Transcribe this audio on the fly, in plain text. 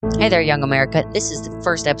Hey there, Young America. This is the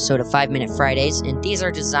first episode of 5 Minute Fridays, and these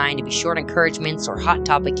are designed to be short encouragements or hot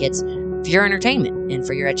topic hits for your entertainment and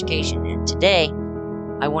for your education. And today,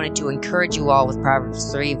 I wanted to encourage you all with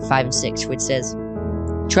Proverbs 3, 5, and 6, which says,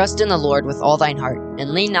 "Trust in the Lord with all thine heart,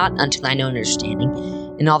 and lean not unto thine own understanding.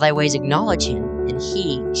 In all thy ways acknowledge him, and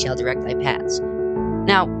he shall direct thy paths."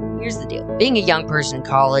 Now, here's the deal. Being a young person in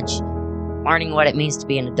college, learning what it means to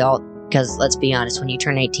be an adult, because let's be honest, when you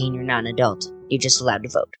turn 18, you're not an adult. You're just allowed to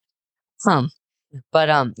vote.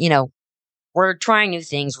 We're trying new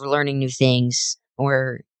things, we're learning new things,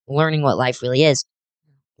 we're learning what life really is.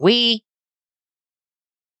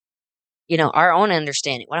 Our own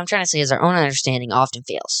understanding, what I'm trying to say is our own understanding often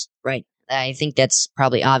fails, right? I think that's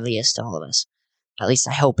probably obvious to all of us. At least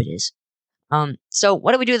I hope it is. So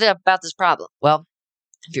what do we do about this problem? Well,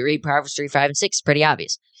 if you read Proverbs 3, 5, and 6, it's pretty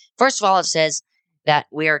obvious. First of all, it says that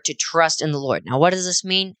we are to trust in the Lord. Now, what does this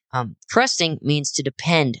mean? Trusting means to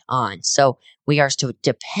depend on. So we are to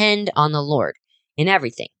depend on the Lord in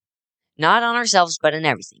everything. Not on ourselves, but in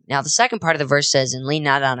everything. Now, the second part of the verse says, "and lean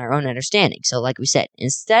not on our own understanding." So like we said,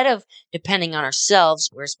 instead of depending on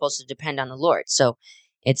ourselves, we're supposed to depend on the Lord. So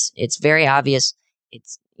it's very obvious.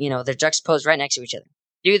 They're juxtaposed right next to each other.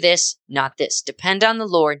 Do this, not this. Depend on the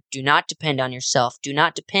Lord. Do not depend on yourself. Do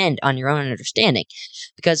not depend on your own understanding,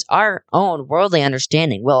 because our own worldly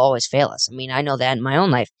understanding will always fail us. I mean, I know that in my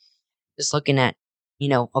own life. Just looking at,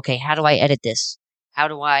 okay, how do I edit this? How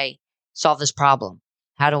do I solve this problem?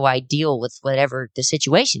 How do I deal with whatever the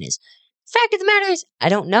situation is? The fact of the matter is, I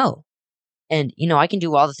don't know. And, I can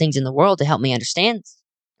do all the things in the world to help me understand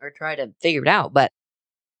or try to figure it out. But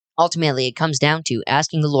ultimately, it comes down to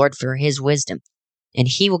asking the Lord for his wisdom. And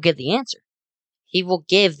he will give the answer. He will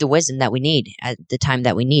give the wisdom that we need at the time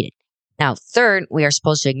that we need it. Now, third, we are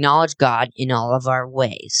supposed to acknowledge God in all of our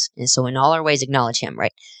ways. And so in all our ways, acknowledge him,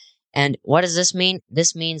 right? And what does this mean?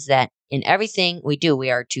 This means that in everything we do, we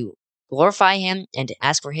are to glorify him and to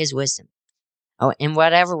ask for his wisdom. In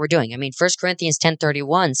whatever we're doing. I mean, 1 Corinthians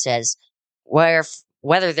 10:31 says,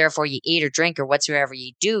 "Whether therefore ye eat or drink or whatsoever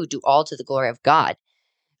ye do, do all to the glory of God."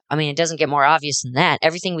 I mean, it doesn't get more obvious than that.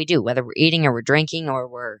 Everything we do, whether we're eating or we're drinking or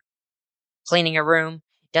we're cleaning a room,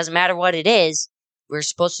 doesn't matter what it is, we're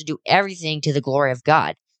supposed to do everything to the glory of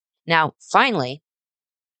God. Now, finally,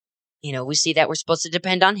 we see that we're supposed to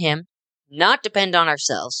depend on him, not depend on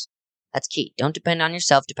ourselves. That's key. Don't depend on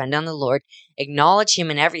yourself. Depend on the Lord. Acknowledge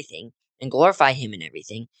him in everything and glorify him in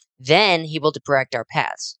everything. Then he will direct our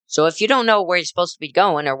paths. So if you don't know where you're supposed to be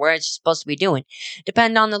going or what you're supposed to be doing,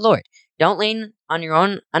 depend on the Lord. Don't lean on your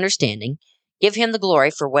own understanding. Give him the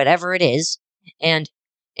glory for whatever it is, and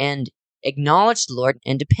acknowledge the Lord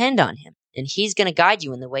and depend on him. And he's going to guide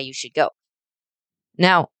you in the way you should go.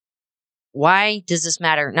 Now, why does this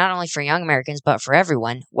matter not only for young Americans, but for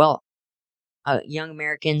everyone? Well, young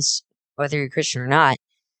Americans, whether you're Christian or not,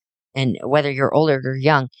 and whether you're older or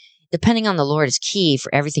young, depending on the Lord is key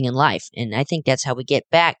for everything in life. And I think that's how we get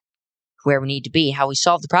back where we need to be, how we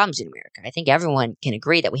solve the problems in America. I think everyone can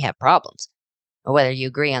agree that we have problems. Or whether you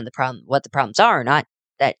agree on what the problems are or not,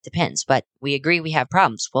 that depends. But we agree we have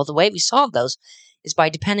problems. Well, the way we solve those is by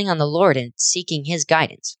depending on the Lord and seeking his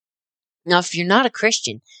guidance. Now, if you're not a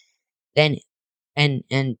Christian, then and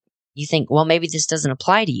you think, well, maybe this doesn't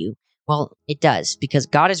apply to you. Well, it does, because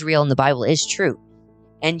God is real and the Bible is true.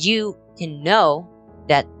 And you can know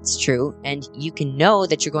that's true, and you can know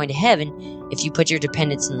that you're going to heaven if you put your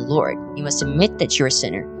dependence in the Lord. You must admit that you're a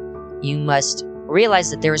sinner. You must realize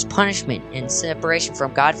that there is punishment and separation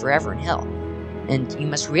from God forever in hell. And you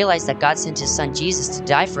must realize that God sent his son Jesus to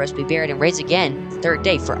die for us, be buried, and raise again the third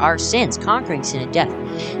day for our sins, conquering sin and death.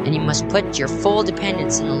 And you must put your full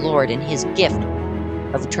dependence in the Lord and his gift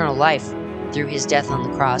of eternal life through his death on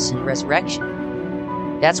the cross and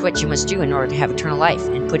resurrection. That's what you must do in order to have eternal life,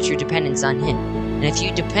 and put your dependence on him. And if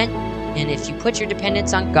you put your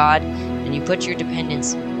dependence on God, and you put your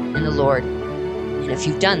dependence in the Lord, and if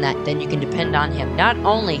you've done that, then you can depend on him, not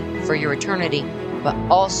only for your eternity, but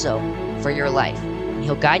also for your life. And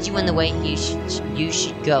he'll guide you in the way you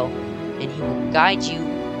should go, and he will guide you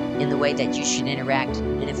in the way that you should interact.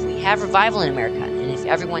 And if we have revival in America, and if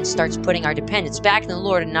everyone starts putting our dependence back in the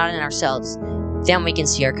Lord and not in ourselves, then we can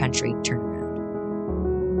see our country turn around.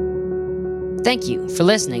 Thank you for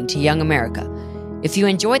listening to Young America. If you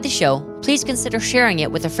enjoyed the show, please consider sharing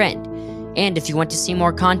it with a friend. And if you want to see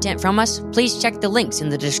more content from us, please check the links in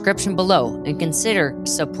the description below and consider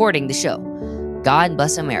supporting the show. God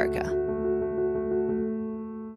bless America.